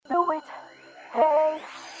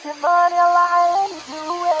Ooh.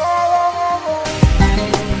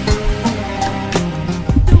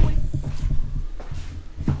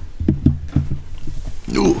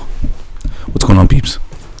 What's going on, peeps?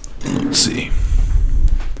 Let's see.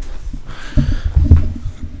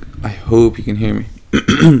 I hope you can hear me.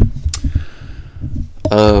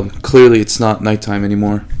 Clearly it's not nighttime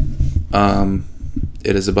anymore.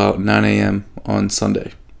 It is about 9 a.m. on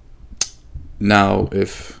Sunday. Now,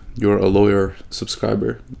 if you're a lawyer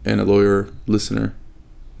subscriber and a lawyer listener,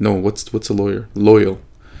 no, what's a lawyer? Loyal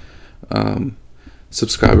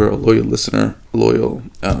subscriber, a loyal listener, a loyal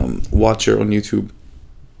watcher on YouTube,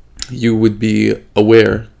 you would be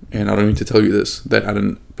aware, and I don't need to tell you this, that I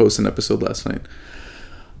didn't post an episode last night.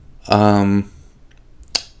 Some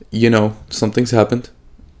things happened,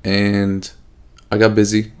 and I got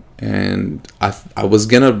busy, and I was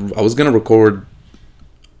gonna record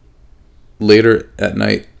later at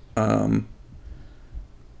night,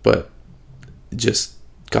 but just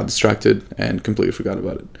got distracted and completely forgot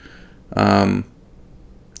about it.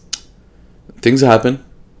 Things happen.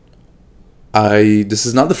 This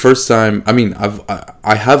is not the first time. I mean,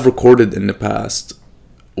 I have recorded in the past,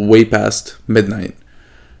 way past midnight,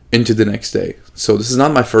 into the next day. So this is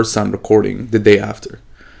not my first time recording the day after.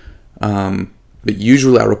 But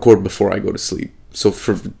usually I record before I go to sleep. So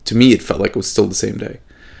to me, it felt like it was still the same day.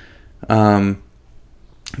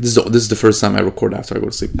 This is the first time I record after I go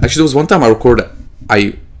to sleep. Actually, there was one time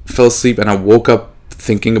I fell asleep and I woke up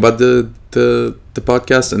thinking about the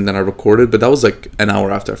podcast, and then I recorded, but that was like an hour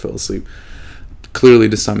after I fell asleep. Clearly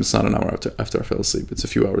this time it's not an hour after I fell asleep. It's a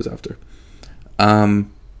few hours after. Now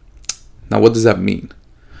what does that mean?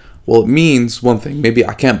 Well, it means one thing. Maybe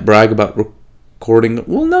I can't brag about recording.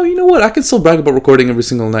 Well, no, you know what? I can still brag about recording every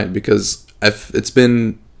single night, because it's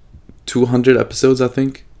been 200 episodes, I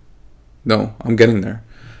think. No, I'm getting there.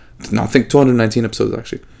 No, I think 219 episodes,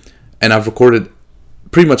 actually. And I've recorded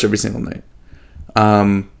pretty much every single night.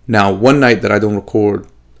 Now, one night that I don't record,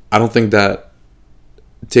 I don't think that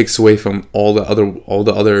takes away from all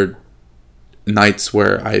the other nights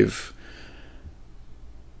where I've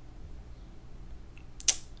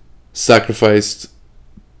sacrificed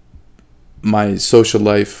my social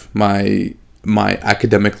life, my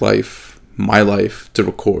academic life, my life to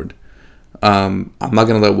record. I'm not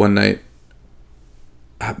gonna let one night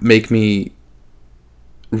make me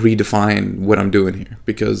redefine what I'm doing here,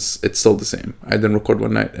 because it's still the same. I didn't record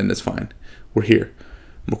one night and it's fine. We're here.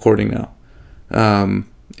 I'm recording now.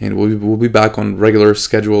 And we'll be back on regular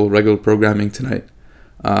schedule, regular programming tonight.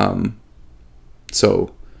 And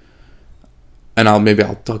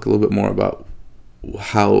I'll talk a little bit more about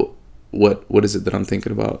what is it that I'm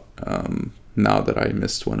thinking about now that I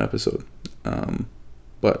missed one episode.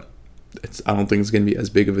 But I don't think it's gonna be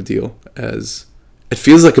as big of a deal as it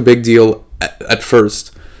feels like a big deal at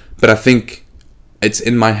first, but I think it's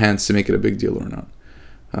in my hands to make it a big deal or not.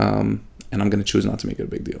 And I'm gonna choose not to make it a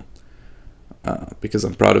big deal. Because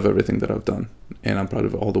I'm proud of everything that I've done, and I'm proud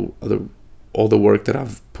of all the work that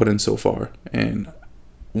I've put in so far. And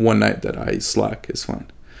one night that I slack is fine.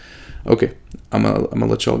 Okay, I'm gonna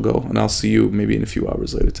let y'all go, and I'll see you maybe in a few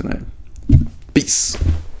hours later tonight. Peace.